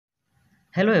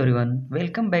Hello everyone,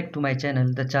 welcome back to my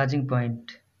channel The Charging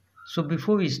Point. So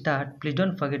before we start, please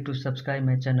don't forget to subscribe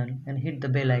my channel and hit the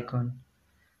bell icon.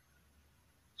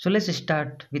 So let's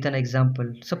start with an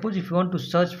example. Suppose if you want to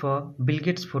search for Bill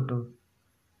Gates photo,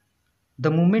 the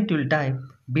moment you'll type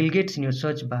Bill Gates in your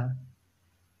search bar,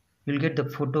 you'll get the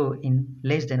photo in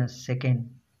less than a second.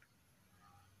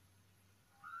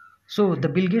 So the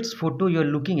Bill Gates photo you're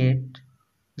looking at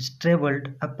is traveled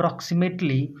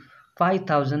approximately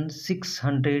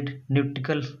 5,600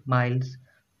 nautical miles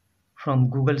from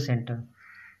Google Center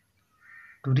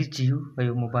to reach you by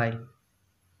your mobile.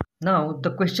 Now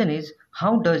the question is,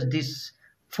 how does this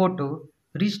photo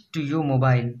reach to your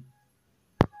mobile?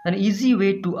 An easy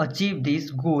way to achieve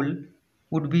this goal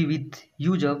would be with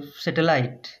use of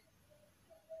satellite.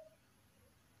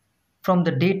 From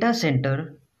the data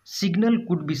center, signal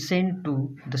could be sent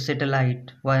to the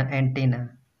satellite via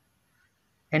antenna.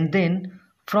 And then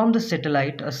from the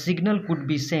satellite, a signal could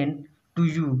be sent to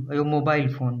you, your mobile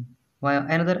phone, via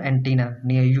another antenna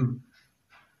near you.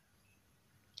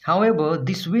 However,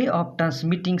 this way of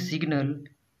transmitting signal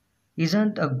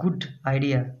isn't a good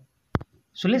idea.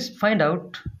 So let's find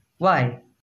out why.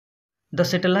 The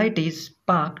satellite is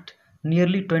parked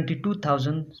nearly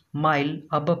 22,000 miles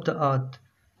above the earth.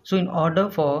 So in order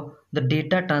for the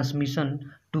data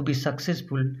transmission to be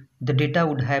successful, the data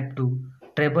would have to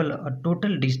travel a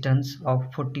total distance of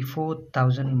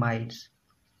 44,000 miles.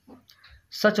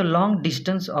 Such a long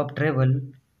distance of travel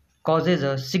causes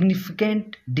a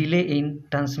significant delay in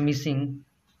transmitting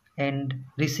and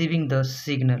receiving the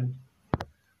signal.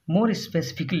 More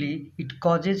specifically, it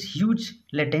causes huge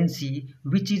latency,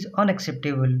 which is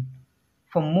unacceptable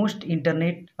for most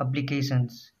internet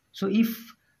applications. So if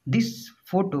this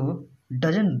photo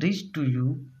doesn't reach to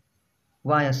you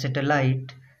via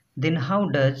satellite, then how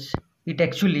does it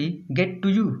actually get to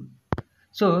you?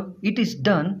 So it is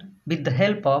done with the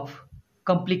help of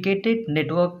complicated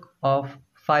network of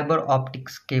fiber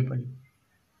optics cable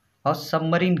or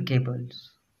submarine cables,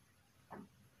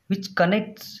 which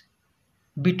connects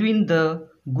between the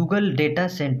Google data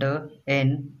center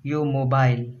and your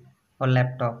mobile or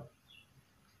laptop.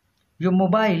 Your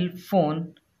mobile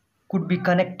phone could be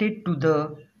connected to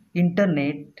the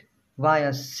internet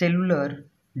via cellular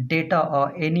data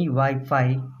or any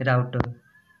Wi-Fi router.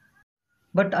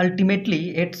 But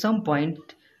ultimately, at some point,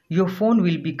 your phone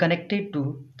will be connected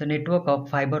to the network of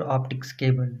fiber optics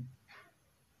cable.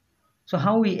 So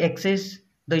how we access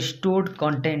the stored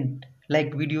content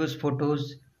like videos,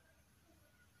 photos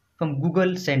from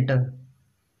Google Center?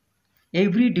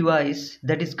 Every device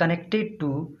that is connected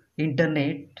to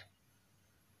internet,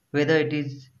 whether it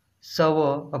is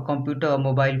server, a computer or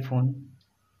mobile phone,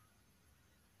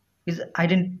 is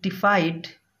identified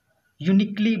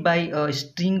uniquely by a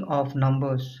string of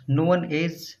numbers known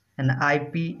as an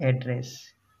IP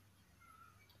address.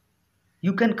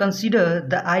 You can consider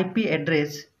the IP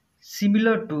address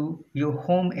similar to your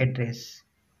home address.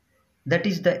 That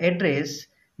is the address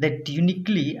that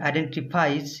uniquely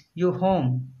identifies your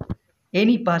home.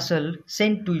 Any parcel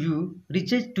sent to you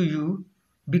reaches to you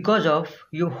because of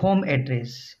your home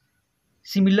address.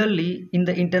 Similarly, in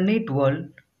the internet world,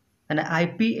 an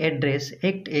IP address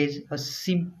acts as a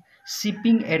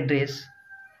shipping address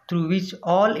through which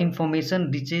all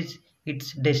information reaches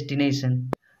its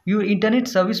destination. Your internet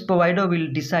service provider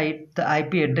will decide the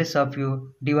IP address of your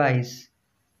device,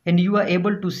 and you are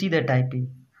able to see that IP.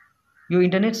 Your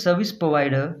internet service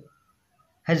provider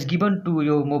has given to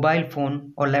your mobile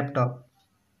phone or laptop.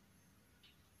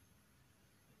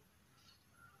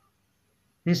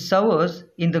 This servers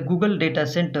in the Google data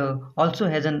center also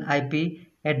has an IP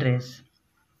address.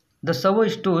 The server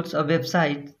stores a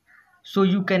website, so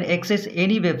you can access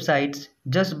any websites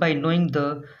just by knowing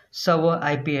the server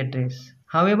IP address.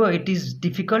 However, it is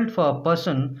difficult for a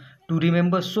person to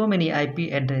remember so many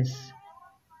IP addresses.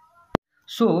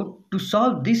 So to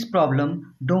solve this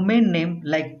problem, domain name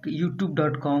like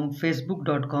youtube.com,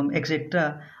 facebook.com,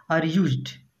 etc. are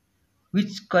used,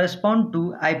 which correspond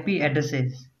to IP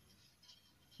addresses,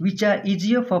 which are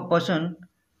easier for person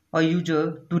or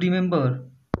user to remember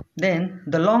than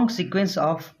the long sequence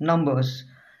of numbers.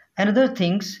 Another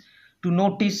things to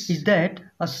notice is that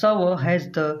a server has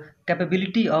the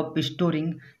capability of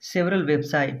storing several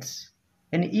websites,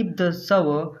 and if the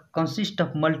server consists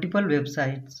of multiple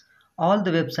websites, all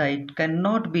the websites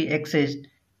cannot be accessed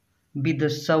with the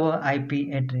server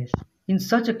IP address. In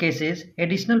such cases,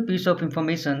 additional piece of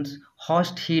information,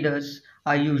 host headers,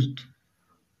 are used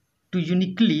to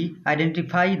uniquely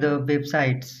identify the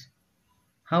websites.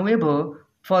 However,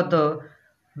 for the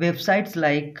websites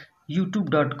like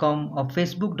youtube.com or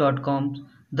facebook.com,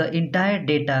 the entire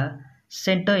data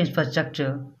center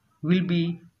infrastructure will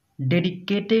be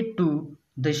dedicated to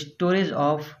the storage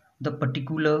of the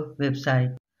particular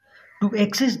website. To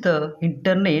access the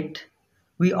internet,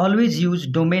 we always use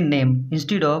domain name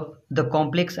instead of the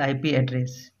complex IP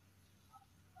address.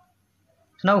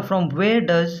 Now, from where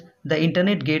does the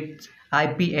internet get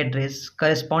IP address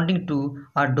corresponding to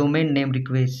our domain name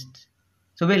request?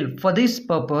 So, well, for this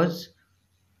purpose,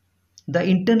 the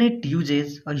internet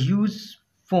uses a huge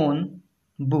phone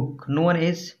book known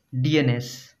as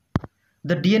DNS.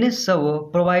 The DNS server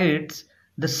provides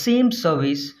the same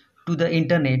service to the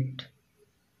internet.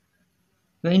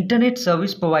 Your internet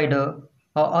service provider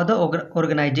or other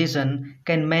organization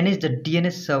can manage the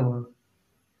DNS server.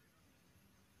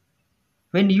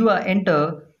 When you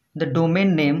enter the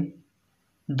domain name,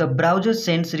 the browser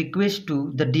sends request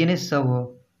to the DNS server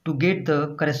to get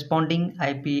the corresponding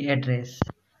IP address.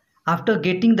 After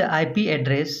getting the IP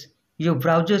address, your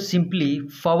browser simply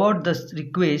forward the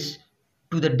request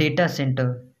to the data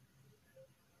center,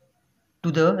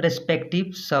 to the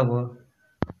respective server.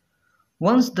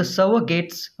 Once the server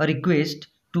gets a request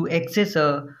to access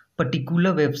a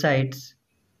particular website,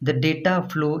 the data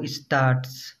flow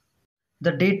starts.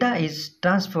 The data is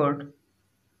transferred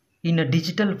in a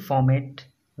digital format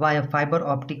via fiber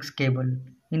optics cable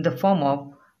in the form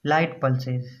of light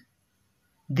pulses.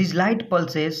 These light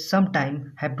pulses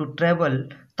sometimes have to travel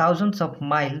thousands of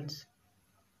miles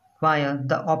via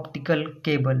the optical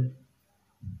cable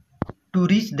to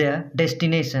reach their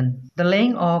destination. The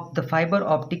laying of the fiber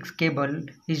optics cable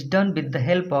is done with the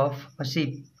help of a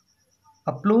ship.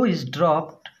 A plow is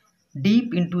dropped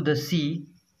deep into the sea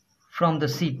from the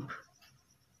ship,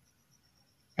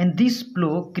 and this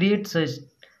plow creates a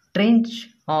trench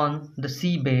on the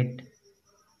seabed,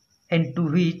 and to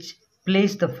which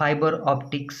place the fiber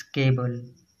optics cable.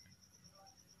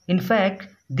 In fact,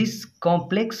 this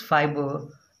complex fiber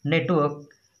network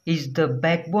is the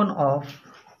backbone of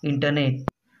internet.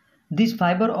 These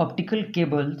fiber optical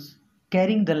cables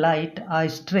carrying the light are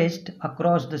stretched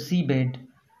across the seabed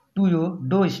to your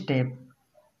doorstep,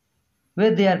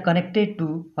 where they are connected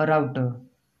to a router.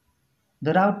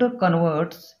 The router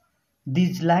converts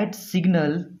these light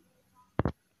signal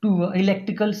to an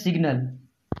electrical signal.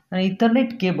 An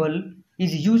Ethernet cable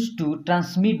is used to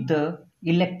transmit the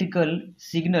electrical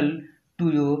signal to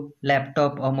your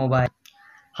laptop or mobile.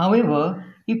 However,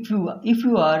 if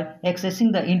you are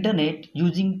accessing the internet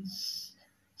using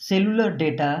cellular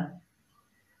data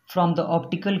from the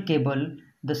optical cable,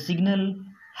 the signal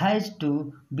has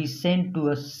to be sent to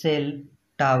a cell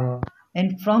tower,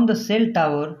 and from the cell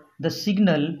tower the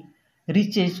signal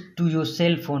reaches to your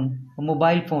cell phone or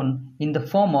mobile phone in the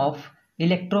form of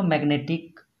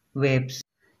electromagnetic waves.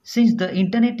 Since the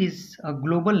internet is a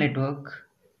global network,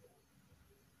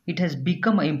 it has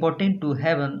become important to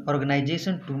have an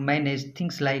organization to manage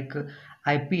things like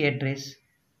IP address,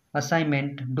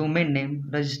 assignment, domain name,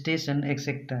 registration,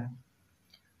 etc.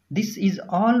 This is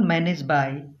all managed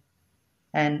by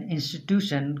an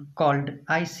institution called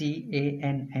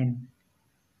ICANN,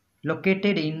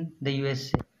 located in the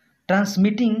USA,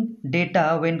 transmitting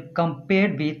data when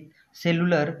compared with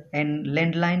cellular and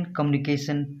landline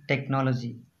communication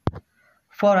technology.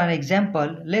 For an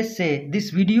example, let's say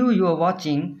this video you are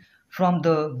watching from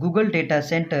the Google data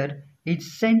center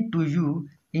is sent to you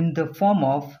in the form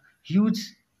of huge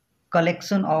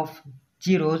collection of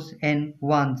zeros and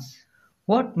ones.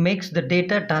 What makes the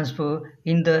data transfer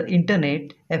in the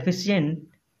internet efficient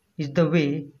is the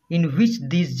way in which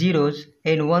these zeros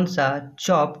and ones are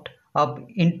chopped up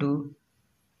into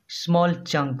small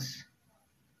chunks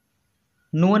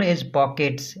known as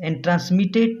pockets and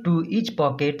transmitted to each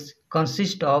pocket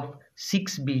consists of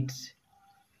 6 bits.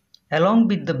 Along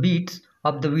with the bits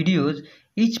of the videos,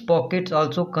 each pocket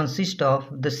also consists of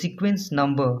the sequence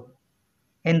number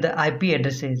and the IP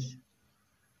addresses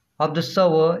of the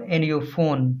server and your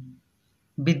phone.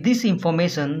 With this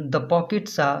information, the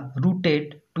pockets are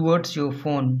routed towards your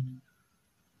phone.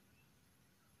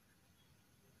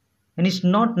 And it's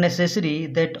not necessary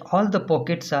that all the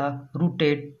pockets are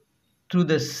routed through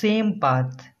the same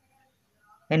path,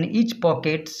 and each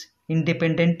pocket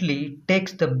independently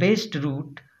takes the best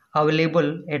route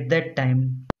available at that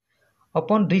time.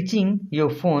 Upon reaching your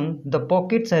phone, the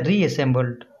pockets are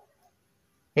reassembled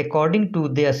according to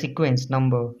their sequence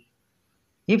number.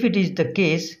 If it is the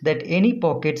case that any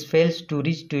pocket fails to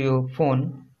reach to your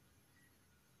phone,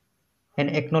 an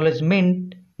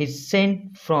acknowledgement is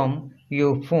sent from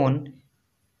your phone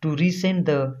to resend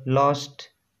the lost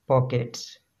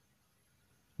pockets.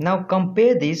 Now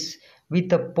compare this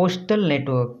with a postal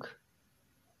network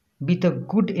with a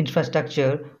good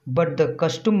infrastructure, but the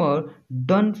customer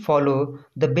don't follow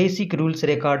the basic rules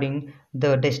regarding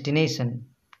the destination.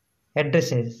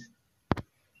 addresses.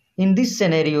 In this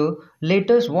scenario,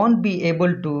 letters won't be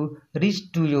able to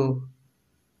reach to your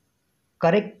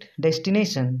correct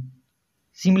destination.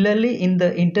 Similarly, in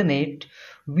the internet,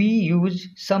 we use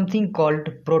something called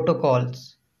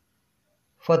protocols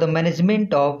for the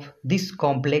management of this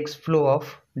complex flow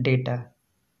of data.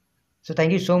 So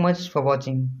thank you so much for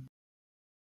watching.